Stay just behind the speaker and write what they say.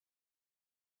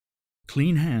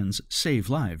Clean Hands Save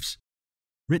Lives.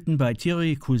 Written by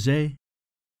Thierry Crouzet.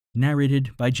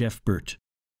 Narrated by Geoff Burt.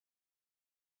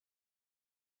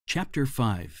 Chapter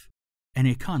 5. An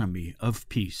Economy of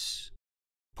Peace.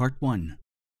 Part 1.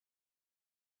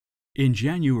 In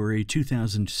January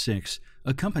 2006,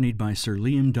 accompanied by Sir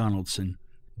Liam Donaldson,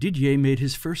 Didier made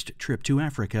his first trip to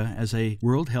Africa as a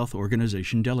World Health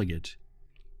Organization delegate.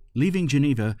 Leaving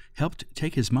Geneva helped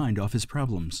take his mind off his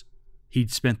problems. He'd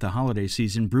spent the holiday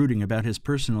season brooding about his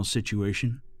personal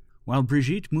situation, while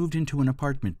Brigitte moved into an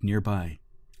apartment nearby.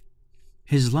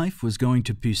 His life was going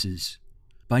to pieces.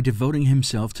 By devoting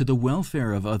himself to the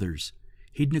welfare of others,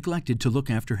 he'd neglected to look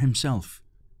after himself.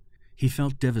 He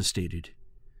felt devastated.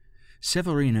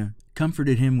 Severina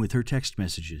comforted him with her text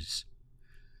messages.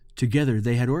 Together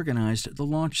they had organized the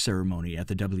launch ceremony at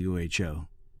the WHO.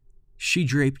 She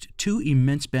draped 2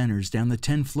 immense banners down the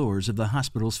 10 floors of the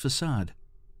hospital's facade.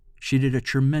 She did a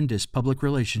tremendous public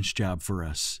relations job for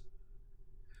us.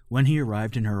 When he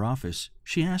arrived in her office,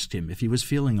 she asked him if he was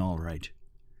feeling all right.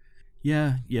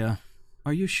 Yeah.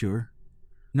 Are you sure?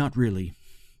 Not really.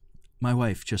 My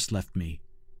wife just left me.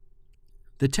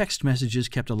 The text messages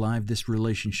kept alive this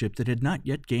relationship that had not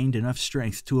yet gained enough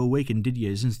strength to awaken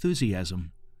Didier's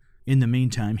enthusiasm. In the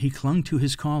meantime, he clung to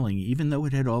his calling, even though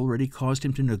it had already caused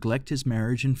him to neglect his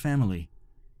marriage and family.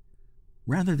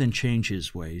 Rather than change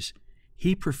his ways,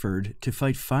 he preferred to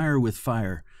fight fire with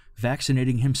fire,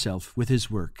 vaccinating himself with his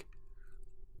work.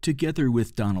 Together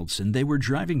with Donaldson, they were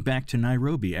driving back to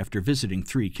Nairobi after visiting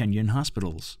 3 Kenyan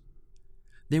hospitals.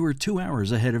 They were 2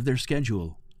 hours ahead of their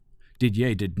schedule.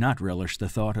 Didier did not relish the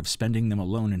thought of spending them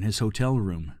alone in his hotel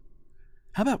room.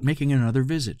 How about making another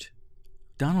visit?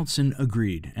 Donaldson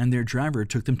agreed, and their driver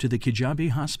took them to the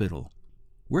Kijabi Hospital.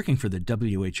 Working for the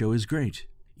WHO is great.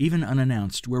 Even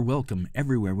unannounced, we're welcome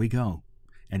everywhere we go.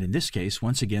 And in this case,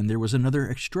 once again, there was another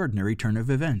extraordinary turn of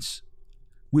events.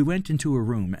 We went into a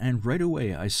room, and right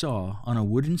away I saw, on a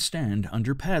wooden stand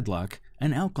under padlock,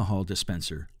 an alcohol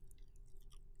dispenser.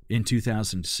 In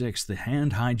 2006, the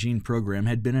hand hygiene program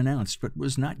had been announced but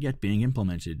was not yet being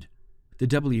implemented.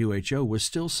 The WHO was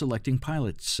still selecting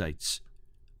pilot sites.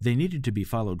 They needed to be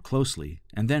followed closely,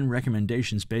 and then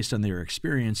recommendations based on their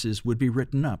experiences would be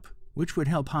written up, which would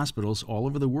help hospitals all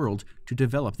over the world to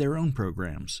develop their own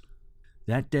programs.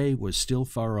 That day was still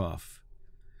far off.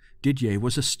 Didier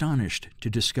was astonished to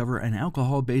discover an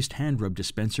alcohol-based hand rub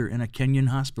dispenser in a Kenyan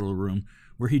hospital room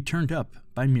where he turned up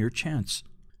by mere chance.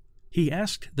 He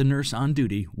asked the nurse on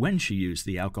duty when she used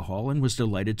the alcohol and was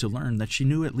delighted to learn that she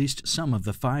knew at least some of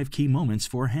the 5 key moments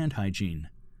for hand hygiene.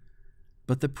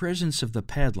 But the presence of the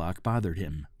padlock bothered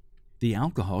him. The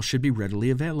alcohol should be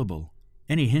readily available.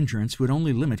 Any hindrance would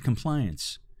only limit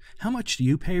compliance. How much do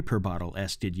you pay per bottle?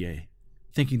 Asked Didier,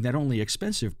 thinking that only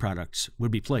expensive products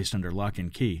would be placed under lock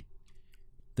and key.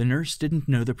 The nurse didn't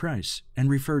know the price and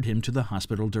referred him to the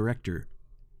hospital director.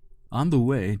 On the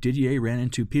way, Didier ran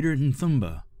into Peter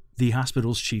Nthumba, the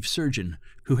hospital's chief surgeon,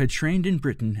 who had trained in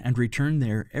Britain and returned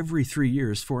there every 3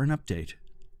 years for an update.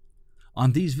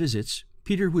 On these visits,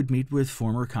 Peter would meet with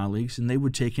former colleagues and they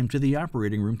would take him to the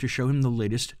operating room to show him the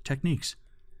latest techniques.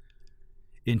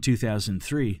 In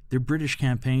 2003, the British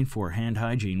campaign for hand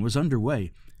hygiene was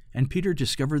underway, and Peter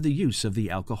discovered the use of the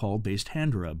alcohol-based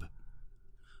hand rub.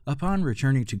 Upon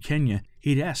returning to Kenya,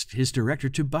 he'd asked his director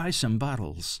to buy some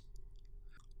bottles.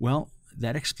 Well,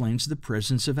 that explains the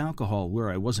presence of alcohol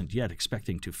where I wasn't yet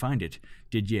expecting to find it,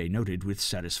 Didier noted with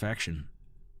satisfaction.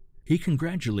 He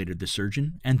congratulated the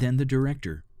surgeon and then the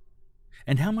director.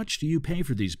 And how much do you pay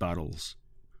for these bottles?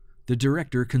 The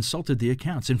director consulted the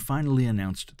accounts and finally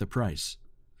announced the price.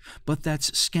 But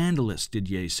that's scandalous,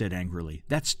 Didier said angrily.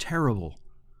 That's terrible.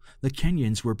 The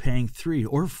Kenyans were paying 3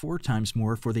 or 4 times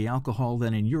more for the alcohol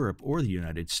than in Europe or the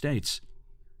United States.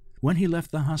 When he left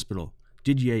the hospital,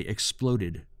 Didier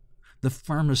exploded. The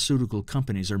pharmaceutical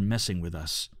companies are messing with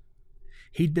us.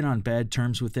 He'd been on bad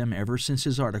terms with them ever since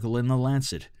his article in The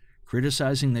Lancet,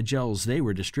 criticizing the gels they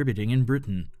were distributing in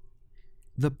Britain.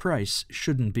 The price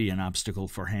shouldn't be an obstacle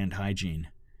for hand hygiene.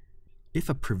 If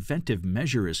a preventive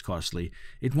measure is costly,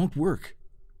 it won't work.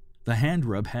 The hand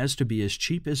rub has to be as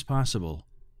cheap as possible.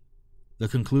 The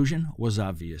conclusion was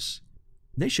obvious.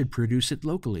 They should produce it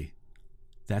locally.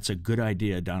 That's a good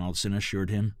idea, Donaldson assured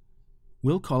him.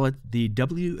 We'll call it the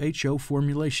WHO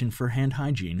formulation for hand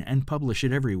hygiene and publish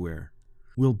it everywhere.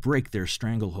 We'll break their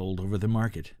stranglehold over the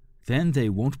market. Then they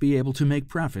won't be able to make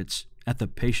profits at the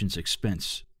patient's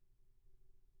expense.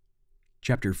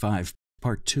 Chapter 5,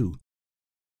 Part 2.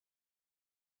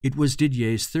 It was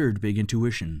Didier's third big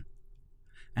intuition.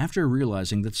 After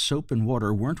realizing that soap and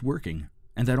water weren't working,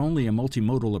 and that only a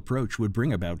multimodal approach would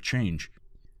bring about change,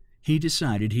 He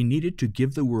decided he needed to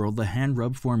give the world the hand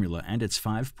rub formula and its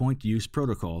 5-point use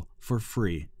protocol for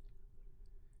free.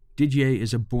 Didier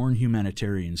is a born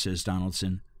humanitarian, says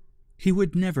Donaldson. He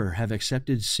would never have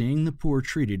accepted seeing the poor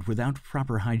treated without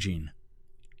proper hygiene.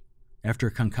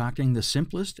 After concocting the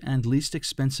simplest and least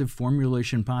expensive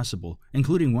formulation possible,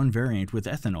 including one variant with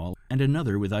ethanol and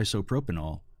another with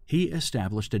isopropanol, he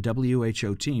established a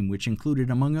WHO team which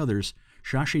included, among others,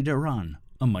 Shashi Dharan,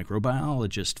 a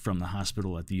microbiologist from the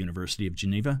hospital at the University of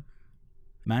Geneva,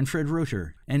 Manfred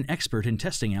Rother, an expert in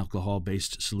testing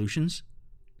alcohol-based solutions,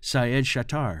 Syed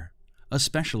Shattar, a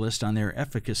specialist on their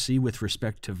efficacy with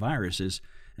respect to viruses,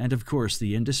 and of course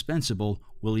the indispensable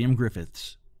William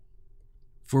Griffiths.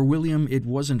 For William, it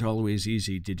wasn't always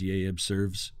easy, Didier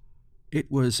observes.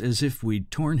 It was as if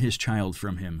we'd torn his child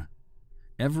from him.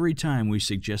 Every time we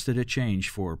suggested a change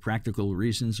for practical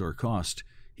reasons or cost,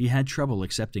 he had trouble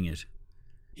accepting it.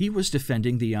 He was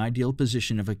defending the ideal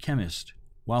position of a chemist,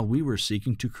 while we were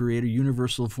seeking to create a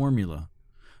universal formula.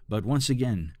 But once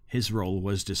again, his role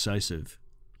was decisive.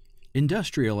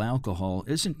 Industrial alcohol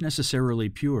isn't necessarily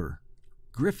pure.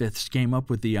 Griffiths came up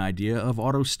with the idea of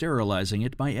auto-sterilizing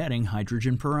it by adding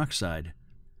hydrogen peroxide.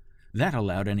 That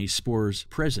allowed any spores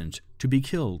present to be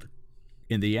killed.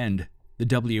 In the end, the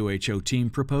WHO team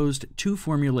proposed 2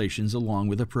 formulations along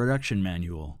with a production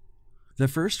manual. The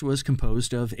first was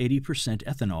composed of 80%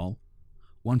 ethanol,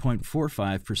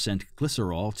 1.45%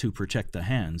 glycerol to protect the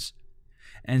hands,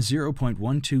 and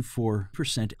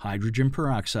 0.124% hydrogen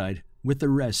peroxide, with the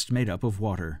rest made up of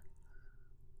water.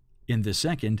 In the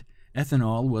second,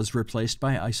 ethanol was replaced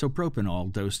by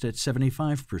isopropanol dosed at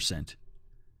 75%.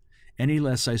 Any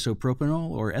less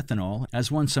isopropanol or ethanol,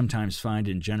 as one sometimes finds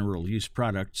in general-use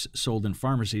products sold in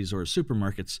pharmacies or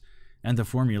supermarkets, and the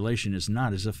formulation is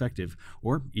not as effective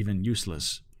or even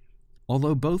useless.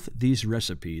 Although both these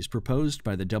recipes proposed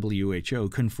by the WHO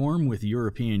conform with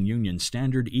European Union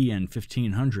Standard EN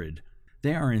 1500,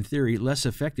 they are in theory less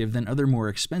effective than other more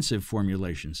expensive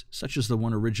formulations, such as the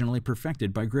one originally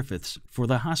perfected by Griffiths for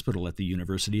the hospital at the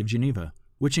University of Geneva,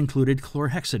 which included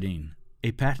chlorhexidine,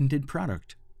 a patented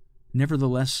product.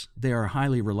 Nevertheless, they are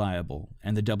highly reliable,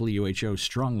 and the WHO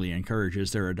strongly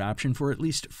encourages their adoption for at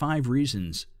least 5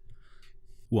 reasons.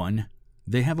 1.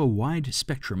 They have a wide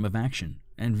spectrum of action,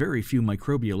 and very few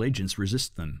microbial agents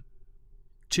resist them.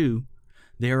 2.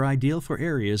 They are ideal for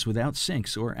areas without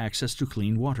sinks or access to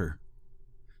clean water.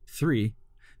 3.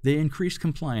 They increase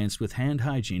compliance with hand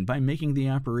hygiene by making the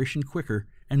operation quicker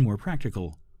and more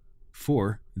practical.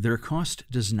 4. Their cost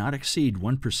does not exceed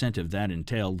 1% of that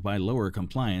entailed by lower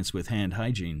compliance with hand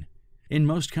hygiene. In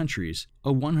most countries,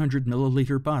 a 100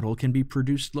 milliliter bottle can be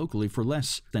produced locally for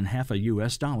less than half a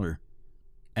US dollar.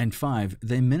 And 5.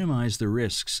 They minimize the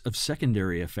risks of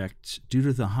secondary effects due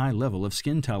to the high level of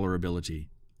skin tolerability.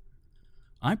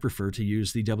 I prefer to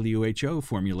use the WHO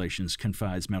formulations,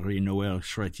 confides Marie-Noël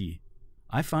Schretti.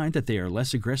 I find that they are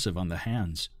less aggressive on the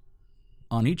hands.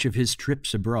 On each of his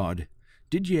trips abroad,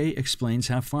 Didier explains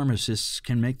how pharmacists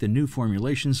can make the new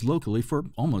formulations locally for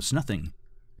almost nothing.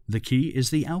 The key is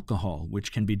the alcohol,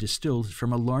 which can be distilled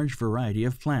from a large variety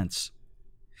of plants.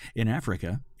 In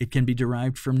Africa, it can be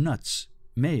derived from nuts,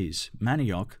 maize,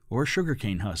 manioc, or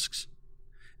sugarcane husks.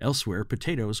 Elsewhere,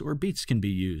 potatoes or beets can be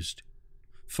used.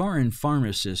 Foreign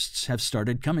pharmacists have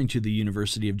started coming to the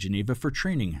University of Geneva for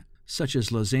training, such as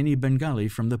Lozani Bengali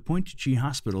from the Point G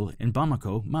Hospital in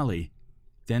Bamako, Mali.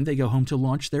 Then they go home to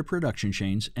launch their production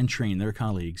chains and train their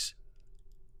colleagues.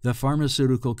 The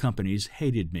pharmaceutical companies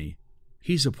hated me.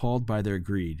 He's appalled by their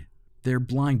greed, their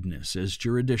blindness as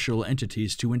juridical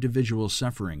entities to individual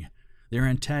suffering, their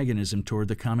antagonism toward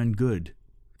the common good.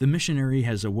 The missionary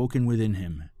has awoken within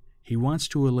him. He wants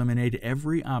to eliminate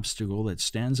every obstacle that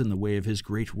stands in the way of his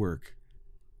great work.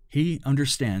 He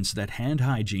understands that hand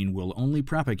hygiene will only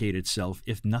propagate itself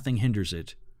if nothing hinders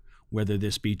it, whether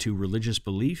this be to religious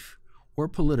belief or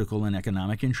political and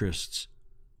economic interests.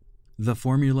 The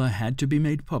formula had to be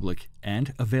made public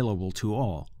and available to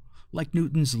all, like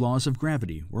Newton's laws of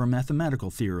gravity or a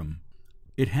mathematical theorem.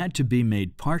 It had to be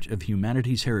made part of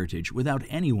humanity's heritage without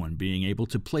anyone being able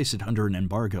to place it under an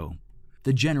embargo.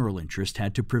 The general interest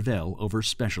had to prevail over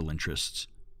special interests.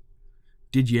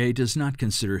 Didier does not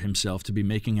consider himself to be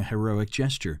making a heroic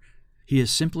gesture. He is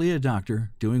simply a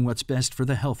doctor doing what's best for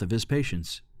the health of his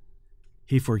patients.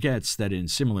 He forgets that in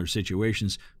similar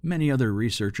situations, many other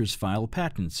researchers file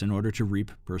patents in order to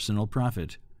reap personal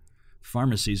profit.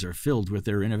 Pharmacies are filled with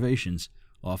their innovations,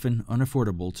 often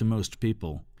unaffordable to most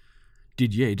people.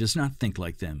 Didier does not think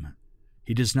like them.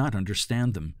 He does not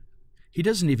understand them. He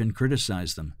doesn't even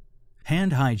criticize them.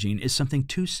 Hand hygiene is something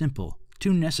too simple,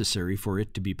 too necessary for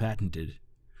it to be patented.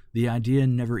 The idea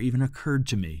never even occurred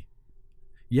to me.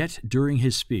 Yet, during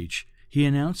his speech, he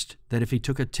announced that if he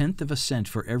took 1/10 of a cent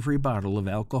for every bottle of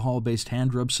alcohol-based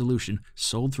hand rub solution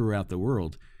sold throughout the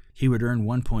world, he would earn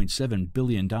 $1.7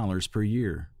 billion per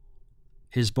year.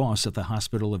 His boss at the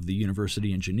hospital of the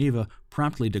University of Geneva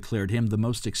promptly declared him the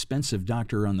most expensive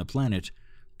doctor on the planet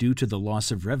due to the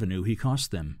loss of revenue he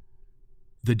cost them.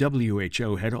 The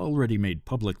WHO had already made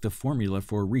public the formula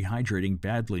for rehydrating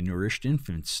badly nourished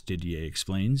infants, Didier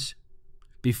explains.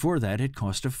 Before that, it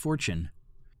cost a fortune.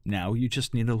 Now you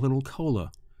just need a little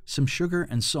cola, some sugar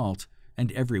and salt,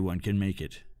 and everyone can make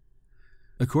it.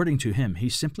 According to him,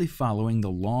 he's simply following the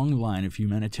long line of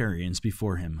humanitarians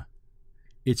before him.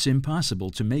 It's impossible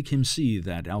to make him see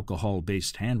that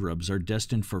alcohol-based hand rubs are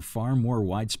destined for far more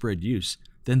widespread use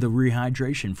than the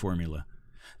rehydration formula,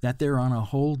 that they're on a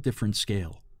whole different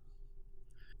scale.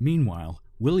 Meanwhile,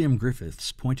 William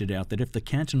Griffiths pointed out that if the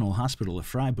Cantonal Hospital of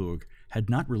Freiburg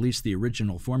had not released the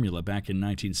original formula back in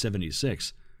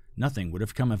 1976, nothing would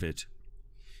have come of it.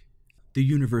 The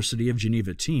University of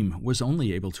Geneva team was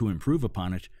only able to improve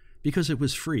upon it because it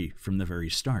was free from the very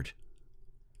start.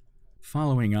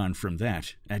 Following on from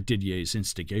that, at Didier's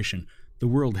instigation, the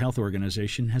World Health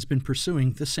Organization has been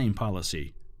pursuing the same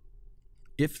policy.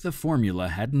 If the formula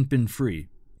hadn't been free,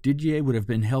 Didier would have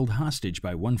been held hostage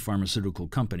by one pharmaceutical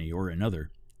company or another.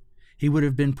 He would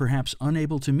have been perhaps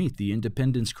unable to meet the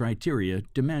independence criteria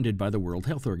demanded by the World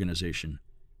Health Organization.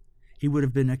 He would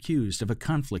have been accused of a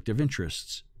conflict of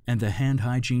interests, and the hand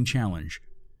hygiene challenge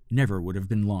never would have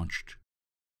been launched.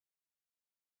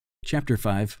 Chapter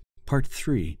 5, Part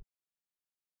 3.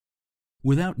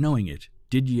 Without knowing it,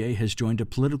 Didier has joined a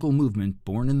political movement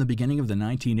born in the beginning of the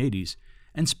 1980s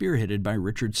and spearheaded by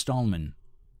Richard Stallman.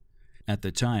 At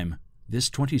the time,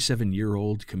 this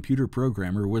 27-year-old computer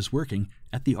programmer was working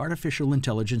at the Artificial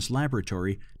Intelligence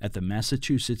Laboratory at the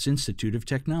Massachusetts Institute of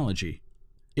Technology.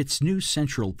 Its new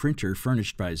central printer,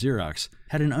 furnished by Xerox,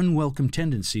 had an unwelcome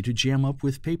tendency to jam up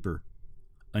with paper.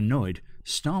 Annoyed,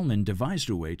 Stallman devised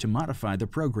a way to modify the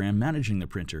program managing the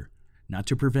printer, not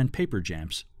to prevent paper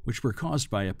jams, which were caused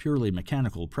by a purely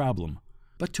mechanical problem,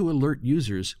 but to alert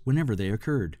users whenever they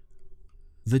occurred.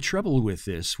 The trouble with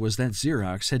this was that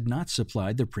Xerox had not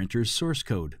supplied the printer's source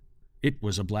code. It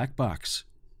was a black box.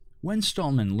 When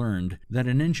Stallman learned that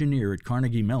an engineer at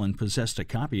Carnegie Mellon possessed a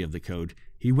copy of the code,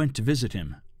 he went to visit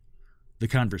him. The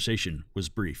conversation was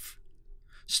brief.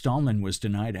 Stallman was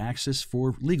denied access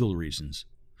for legal reasons.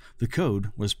 The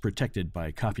code was protected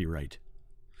by copyright.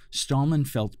 Stallman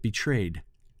felt betrayed.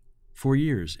 For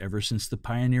years, ever since the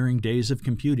pioneering days of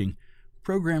computing,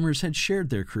 programmers had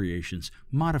shared their creations,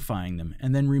 modifying them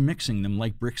and then remixing them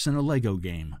like bricks in a Lego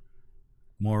game.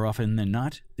 More often than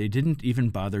not, they didn't even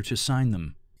bother to sign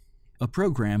them. A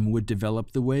program would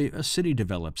develop the way a city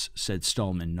develops, said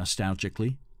Stallman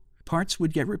nostalgically. Parts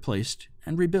would get replaced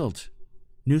and rebuilt.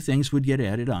 New things would get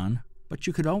added on, but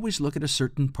you could always look at a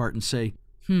certain part and say,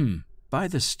 by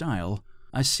the style,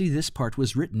 I see this part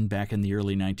was written back in the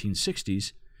early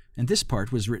 1960s, and this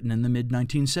part was written in the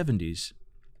mid-1970s.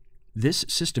 This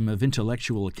system of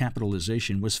intellectual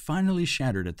capitalization was finally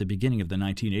shattered at the beginning of the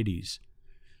 1980s.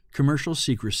 Commercial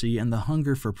secrecy and the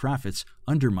hunger for profits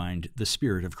undermined the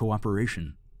spirit of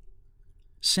cooperation.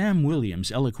 Sam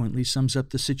Williams eloquently sums up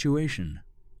the situation.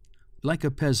 Like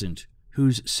a peasant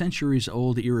whose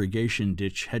centuries-old irrigation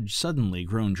ditch had suddenly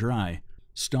grown dry,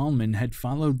 Stallman had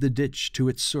followed the ditch to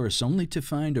its source only to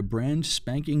find a brand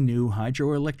spanking new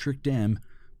hydroelectric dam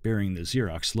bearing the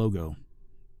Xerox logo.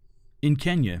 In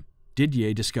Kenya,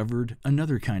 Didier discovered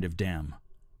another kind of dam.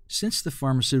 Since the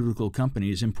pharmaceutical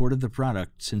companies imported the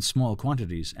products in small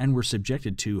quantities and were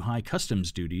subjected to high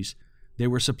customs duties, they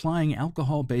were supplying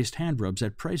alcohol-based hand rubs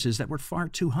at prices that were far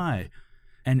too high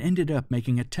and ended up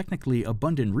making a technically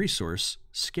abundant resource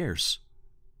scarce.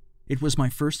 It was my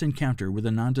first encounter with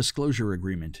a non-disclosure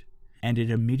agreement, and it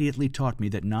immediately taught me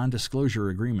that non-disclosure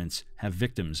agreements have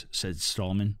victims, said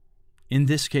Stallman. In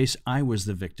this case, I was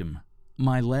the victim.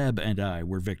 My lab and I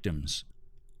were victims.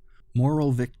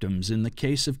 Moral victims in the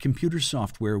case of computer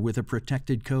software with a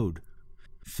protected code.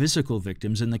 Physical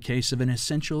victims in the case of an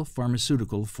essential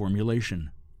pharmaceutical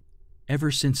formulation.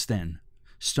 Ever since then,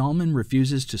 Stallman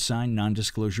refuses to sign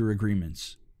non-disclosure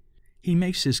agreements. He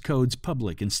makes his codes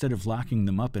public instead of locking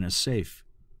them up in a safe.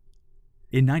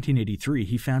 In 1983,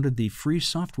 he founded the Free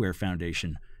Software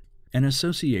Foundation, an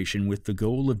association with the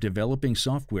goal of developing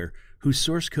software whose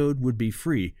source code would be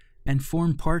free and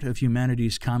form part of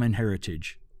humanity's common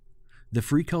heritage. The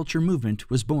free culture movement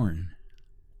was born.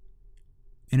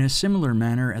 In a similar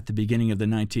manner, at the beginning of the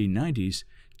 1990s,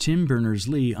 Tim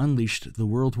Berners-Lee unleashed the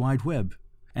World Wide Web,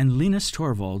 and Linus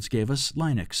Torvalds gave us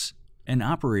Linux, an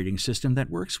operating system that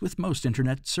works with most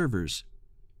Internet servers.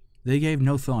 They gave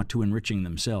no thought to enriching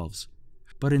themselves,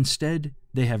 but instead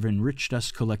they have enriched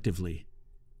us collectively.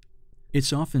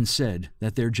 It's often said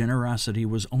that their generosity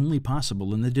was only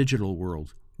possible in the digital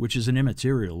world, which is an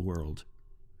immaterial world.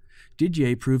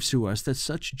 Didier proves to us that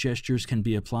such gestures can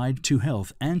be applied to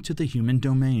health and to the human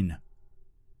domain.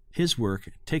 His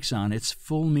work takes on its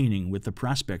full meaning with the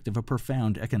prospect of a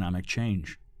profound economic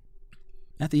change.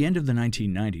 At the end of the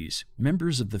 1990s,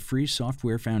 members of the Free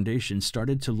Software Foundation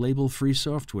started to label free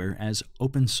software as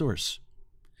open source.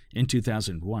 In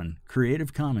 2001,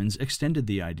 Creative Commons extended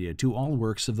the idea to all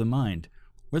works of the mind,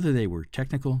 whether they were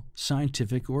technical,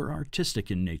 scientific, or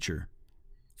artistic in nature.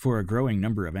 For a growing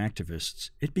number of activists,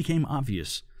 it became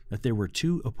obvious that there were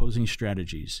two opposing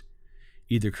strategies.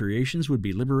 Either creations would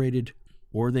be liberated,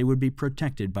 or they would be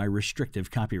protected by restrictive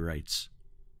copyrights.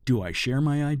 Do I share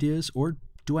my ideas, or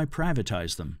do I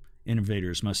privatize them?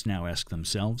 Innovators must now ask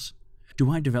themselves.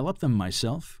 Do I develop them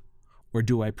myself, or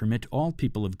do I permit all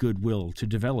people of goodwill to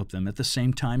develop them at the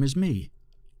same time as me?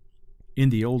 In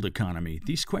the old economy,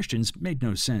 these questions made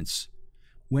no sense.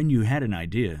 When you had an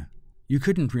idea, you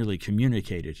couldn't really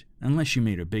communicate it unless you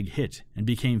made a big hit and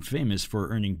became famous for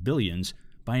earning billions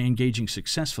by engaging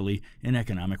successfully in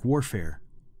economic warfare.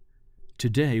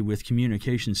 Today, with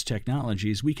communications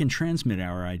technologies, we can transmit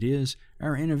our ideas,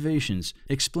 our innovations,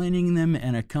 explaining them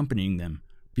and accompanying them,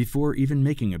 before even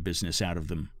making a business out of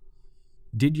them.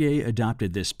 Didier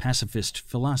adopted this pacifist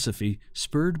philosophy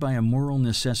spurred by a moral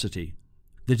necessity,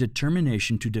 the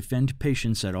determination to defend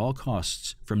patients at all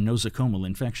costs from nosocomial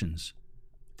infections.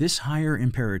 This higher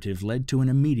imperative led to an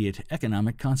immediate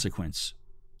economic consequence.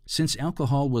 Since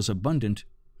alcohol was abundant,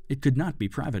 it could not be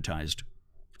privatized.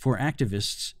 For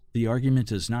activists, the argument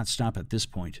does not stop at this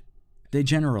point. They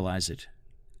generalize it.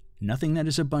 Nothing that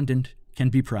is abundant can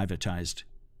be privatized.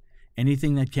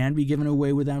 Anything that can be given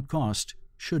away without cost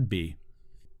should be.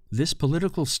 This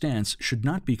political stance should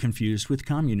not be confused with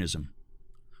communism.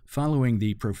 Following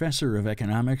the professor of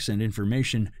economics and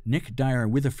information Nick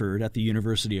Dyer-Witherford at the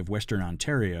University of Western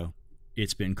Ontario,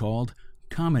 it's been called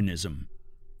commonism,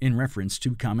 in reference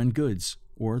to common goods,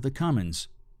 or the commons.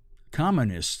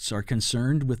 Communists are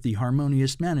concerned with the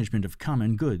harmonious management of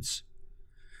common goods.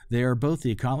 They are both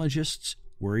the ecologists,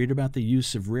 worried about the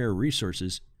use of rare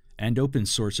resources, and open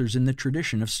sourcers in the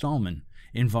tradition of Stallman,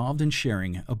 involved in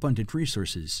sharing abundant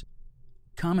resources.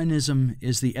 Commonism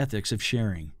is the ethics of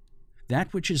sharing.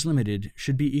 That which is limited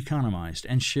should be economized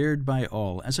and shared by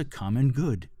all as a common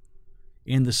good.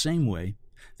 In the same way,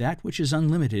 that which is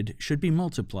unlimited should be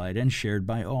multiplied and shared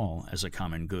by all as a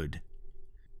common good.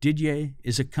 Didier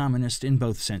is a communist in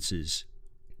both senses.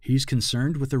 He's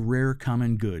concerned with a rare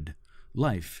common good,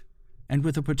 life, and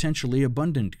with a potentially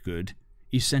abundant good,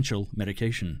 essential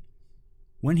medication.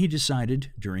 When he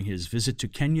decided, during his visit to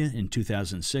Kenya in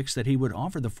 2006, that he would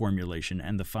offer the formulation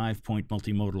and the 5-point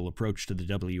multimodal approach to the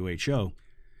WHO,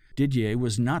 Didier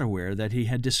was not aware that he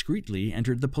had discreetly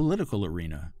entered the political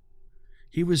arena.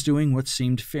 He was doing what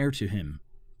seemed fair to him,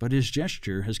 but his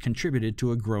gesture has contributed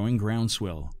to a growing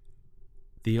groundswell.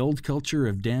 The old culture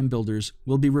of dam builders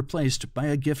will be replaced by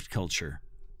a gift culture,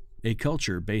 a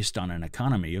culture based on an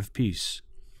economy of peace.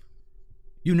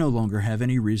 You no longer have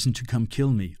any reason to come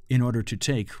kill me in order to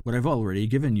take what I've already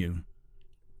given you.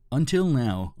 Until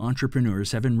now,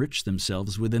 entrepreneurs have enriched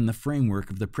themselves within the framework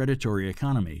of the predatory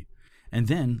economy, and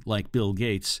then, like Bill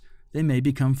Gates, they may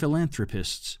become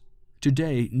philanthropists.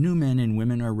 Today, new men and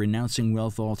women are renouncing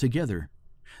wealth altogether.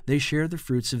 They share the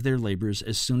fruits of their labors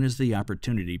as soon as the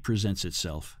opportunity presents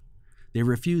itself. They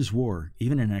refuse war,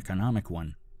 even an economic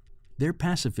one. Their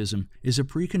pacifism is a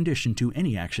precondition to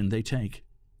any action they take.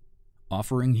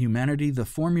 Offering humanity the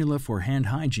formula for hand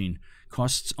hygiene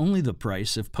costs only the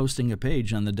price of posting a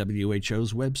page on the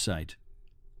WHO's website.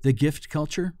 The gift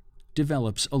culture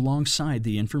develops alongside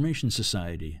the information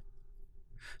society.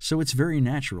 So it's very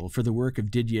natural for the work of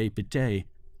Didier Pittet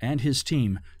and his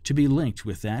team to be linked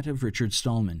with that of Richard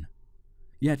Stallman.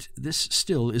 Yet this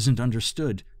still isn't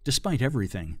understood, despite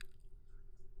everything.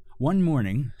 One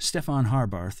morning, Stefan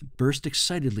Harbarth burst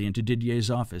excitedly into Didier's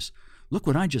office. "Look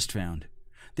what I just found.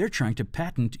 They're trying to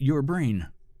patent your brain.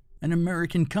 An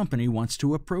American company wants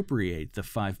to appropriate the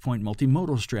 5-point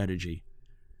multimodal strategy."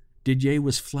 Didier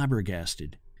was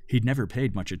flabbergasted. He'd never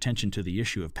paid much attention to the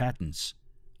issue of patents.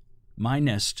 "My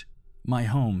nest, my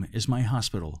home, is my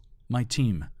hospital, my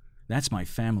team. That's my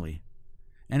family.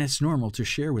 And it's normal to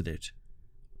share with it."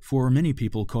 For many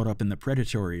people caught up in the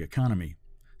predatory economy,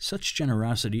 such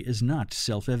generosity is not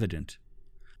self-evident.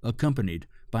 Accompanied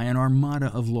by an armada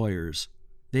of lawyers,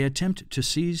 they attempt to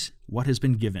seize what has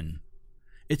been given.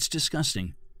 It's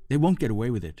disgusting. They won't get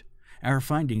away with it. Our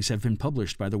findings have been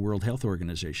published by the World Health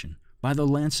Organization, by The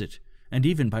Lancet, and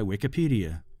even by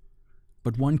Wikipedia.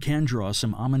 But one can draw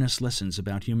some ominous lessons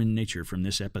about human nature from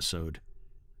this episode.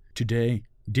 Today,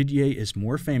 Didier is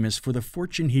more famous for the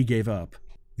fortune he gave up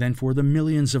than for the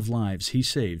millions of lives he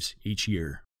saves each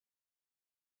year.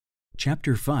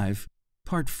 Chapter 5,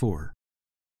 Part 4.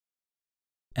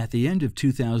 At the end of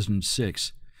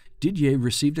 2006, Didier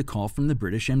received a call from the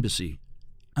British Embassy.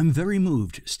 "I'm very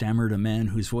moved," stammered a man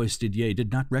whose voice Didier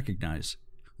did not recognize.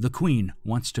 "The Queen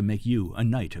wants to make you a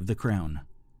Knight of the Crown."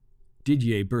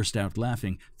 Didier burst out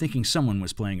laughing, thinking someone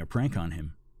was playing a prank on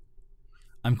him.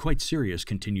 "I'm quite serious,"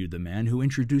 continued the man, who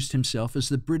introduced himself as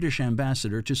the British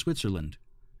ambassador to Switzerland.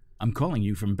 "I'm calling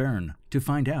you from Bern to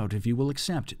find out if you will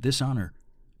accept this honor.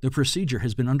 The procedure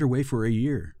has been underway for a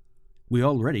year. We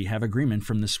already have agreement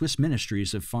from the Swiss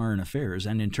Ministries of Foreign Affairs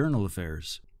and Internal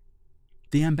Affairs."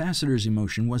 The ambassador's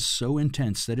emotion was so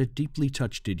intense that it deeply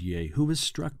touched Didier, who was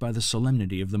struck by the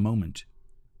solemnity of the moment.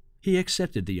 He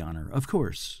accepted the honor, of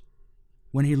course.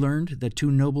 When he learned that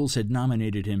two nobles had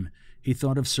nominated him, he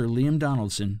thought of Sir Liam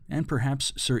Donaldson and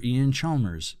perhaps Sir Ian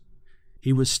Chalmers.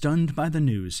 He was stunned by the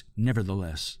news,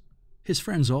 nevertheless. His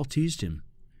friends all teased him.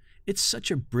 "It's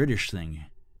such a British thing,"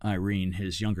 Irene,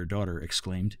 his younger daughter,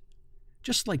 exclaimed.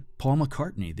 "Just like Paul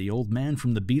McCartney, the old man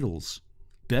from the Beatles."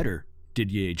 "Better,"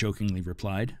 Didier jokingly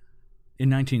replied. In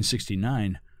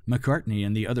 1969, McCartney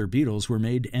and the other Beatles were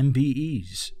made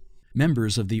MBEs,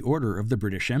 members of the Order of the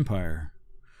British Empire,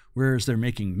 whereas they're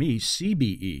making me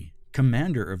CBE,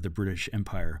 Commander of the British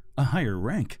Empire, a higher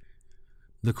rank.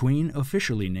 The Queen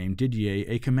officially named Didier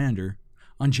a commander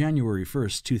on January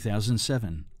 1,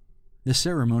 2007. The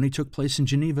ceremony took place in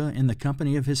Geneva in the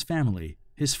company of his family,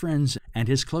 his friends, and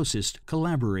his closest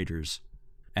collaborators.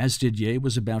 As Didier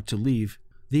was about to leave,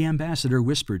 the ambassador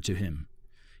whispered to him,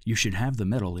 "You should have the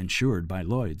medal insured by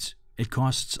Lloyd's. It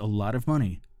costs a lot of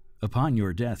money. Upon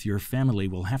your death, your family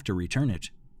will have to return it."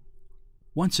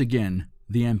 Once again,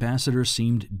 the ambassador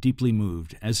seemed deeply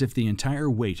moved, as if the entire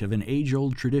weight of an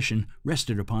age-old tradition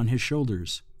rested upon his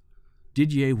shoulders.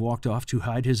 Didier walked off to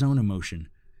hide his own emotion.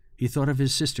 He thought of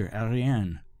his sister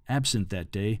Ariane, absent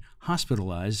that day,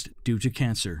 hospitalized due to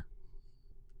cancer.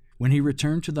 When he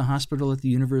returned to the hospital at the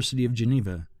University of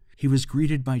Geneva, he was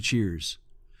greeted by cheers.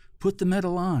 "Put the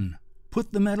medal on!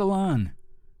 Put the medal on!"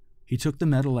 He took the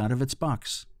medal out of its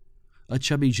box. A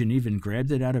chubby Genevan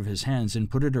grabbed it out of his hands and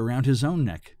put it around his own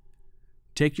neck.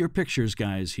 "Take your pictures,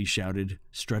 guys," he shouted,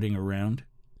 strutting around.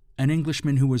 An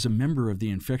Englishman who was a member of the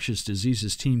infectious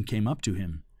diseases team came up to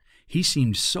him. He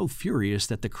seemed so furious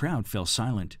that the crowd fell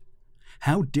silent.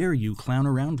 "How dare you clown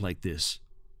around like this?"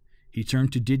 He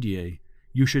turned to Didier.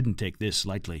 "You shouldn't take this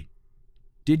lightly."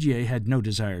 Didier had no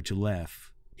desire to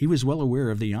laugh. He was well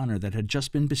aware of the honor that had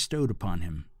just been bestowed upon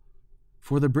him.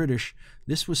 For the British,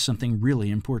 this was something really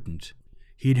important.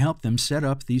 He'd helped them set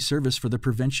up the Service for the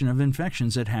Prevention of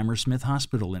Infections at Hammersmith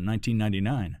Hospital in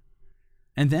 1999,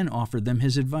 and then offered them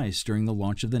his advice during the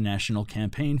launch of the National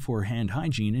Campaign for Hand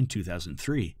Hygiene in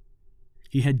 2003.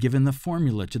 He had given the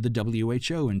formula to the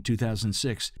WHO in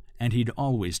 2006, and he'd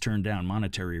always turned down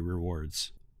monetary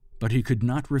rewards. But he could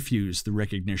not refuse the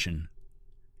recognition.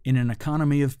 In an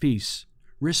economy of peace,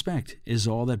 respect is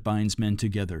all that binds men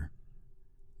together.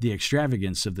 The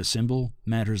extravagance of the symbol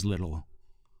matters little.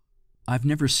 "I've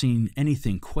never seen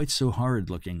anything quite so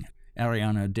horrid-looking,"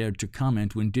 Ariana dared to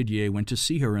comment when Didier went to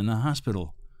see her in the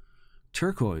hospital.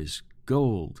 "Turquoise,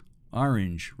 gold,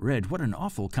 orange, red, what an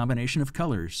awful combination of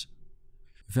colors."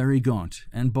 Very gaunt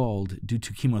and bald due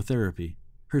to chemotherapy,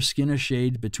 her skin a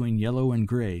shade between yellow and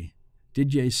gray,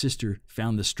 Didier's sister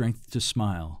found the strength to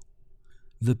smile.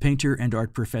 The painter and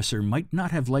art professor might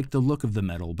not have liked the look of the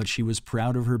medal, but she was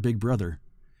proud of her big brother.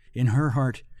 In her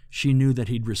heart, she knew that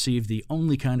he'd received the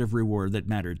only kind of reward that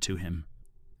mattered to him.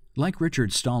 Like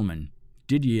Richard Stallman,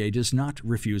 Didier does not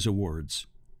refuse awards.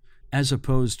 As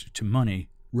opposed to money,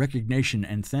 recognition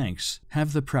and thanks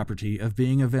have the property of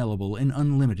being available in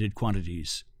unlimited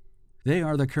quantities. They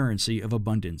are the currency of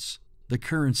abundance, the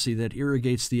currency that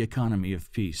irrigates the economy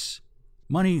of peace.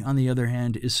 Money, on the other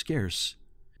hand, is scarce.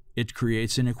 It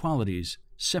creates inequalities,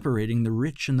 separating the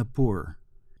rich and the poor.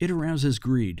 It arouses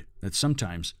greed that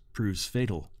sometimes proves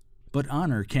fatal. But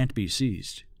honor can't be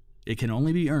seized. It can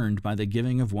only be earned by the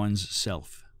giving of one's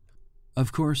self.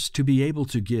 Of course, to be able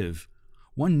to give,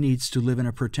 one needs to live in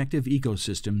a protective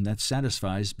ecosystem that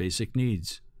satisfies basic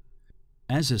needs.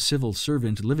 As a civil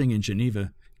servant living in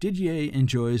Geneva, Didier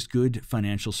enjoys good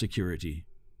financial security.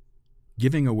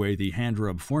 Giving away the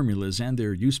hand-rub formulas and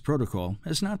their use protocol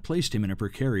has not placed him in a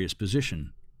precarious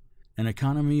position. An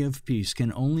economy of peace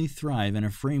can only thrive in a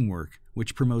framework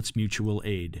which promotes mutual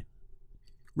aid.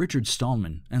 Richard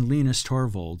Stallman and Linus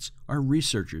Torvalds are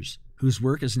researchers whose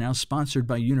work is now sponsored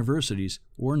by universities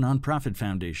or nonprofit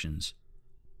foundations.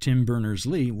 Tim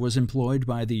Berners-Lee was employed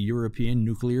by the European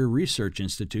Nuclear Research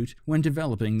Institute when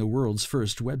developing the world's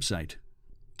first website.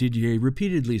 Didier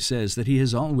repeatedly says that he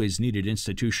has always needed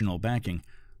institutional backing,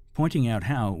 pointing out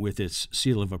how, with its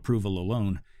seal of approval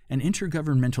alone, an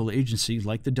intergovernmental agency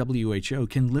like the WHO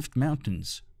can lift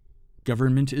mountains.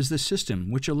 Government is the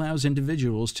system which allows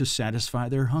individuals to satisfy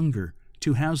their hunger,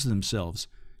 to house themselves,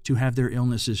 to have their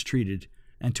illnesses treated,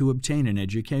 and to obtain an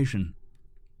education.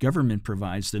 Government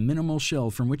provides the minimal shell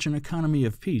from which an economy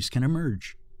of peace can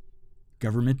emerge.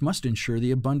 Government must ensure the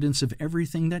abundance of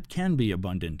everything that can be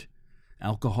abundant.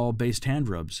 Alcohol-based hand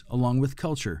rubs, along with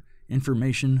culture,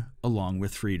 information, along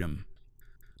with freedom.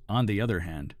 On the other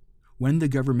hand, when the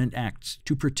government acts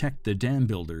to protect the dam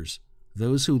builders,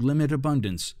 those who limit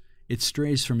abundance, it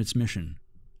strays from its mission.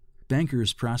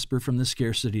 Bankers prosper from the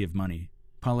scarcity of money,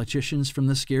 politicians from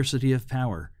the scarcity of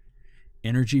power,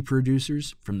 energy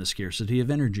producers from the scarcity of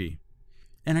energy.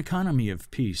 An economy of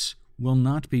peace will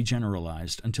not be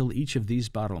generalized until each of these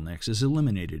bottlenecks is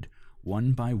eliminated,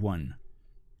 one by one.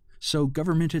 So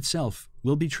government itself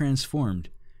will be transformed.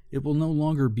 It will no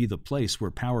longer be the place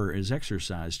where power is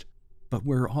exercised, but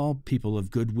where all people of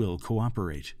goodwill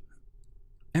cooperate.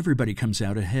 Everybody comes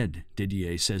out ahead,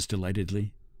 Didier says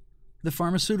delightedly. The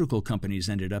pharmaceutical companies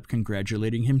ended up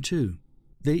congratulating him too.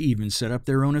 They even set up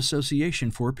their own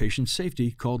association for patient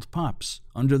safety called POPs,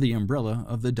 under the umbrella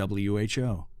of the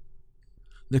WHO.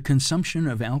 The consumption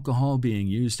of alcohol being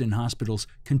used in hospitals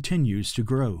continues to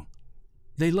grow.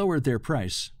 They lowered their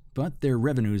price, but their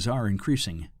revenues are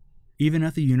increasing. Even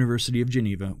at the University of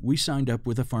Geneva, we signed up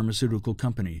with a pharmaceutical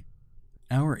company.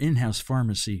 Our in-house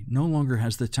pharmacy no longer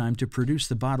has the time to produce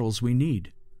the bottles we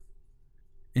need.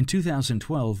 In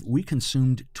 2012, we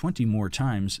consumed 20 more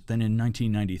times than in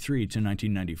 1993 to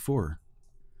 1994.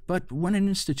 But when an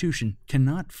institution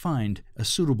cannot find a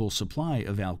suitable supply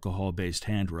of alcohol-based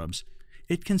hand rubs,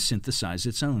 it can synthesize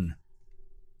its own.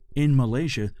 In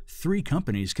Malaysia, 3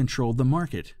 companies controlled the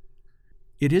market.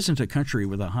 It isn't a country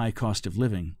with a high cost of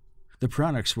living. The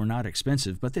products were not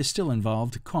expensive, but they still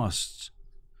involved costs.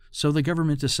 So the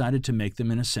government decided to make them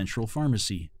in a central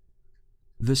pharmacy.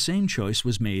 The same choice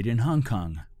was made in Hong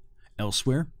Kong.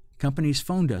 Elsewhere, companies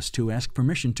phoned us to ask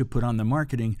permission to put on the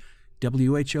marketing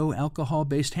WHO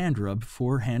alcohol-based hand rub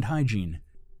for hand hygiene.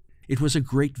 It was a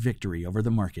great victory over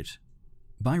the market.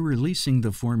 By releasing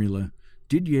the formula,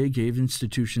 Didier gave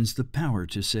institutions the power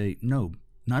to say, no,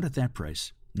 not at that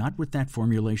price, not with that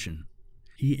formulation.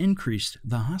 He increased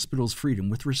the hospital's freedom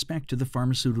with respect to the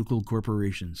pharmaceutical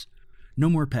corporations. No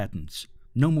more patents,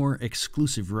 no more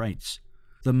exclusive rights.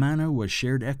 The manna was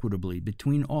shared equitably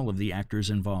between all of the actors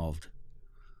involved.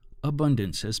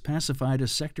 Abundance has pacified a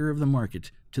sector of the market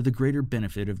to the greater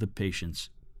benefit of the patients.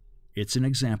 It's an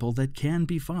example that can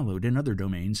be followed in other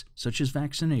domains, such as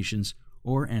vaccinations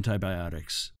or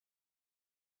antibiotics.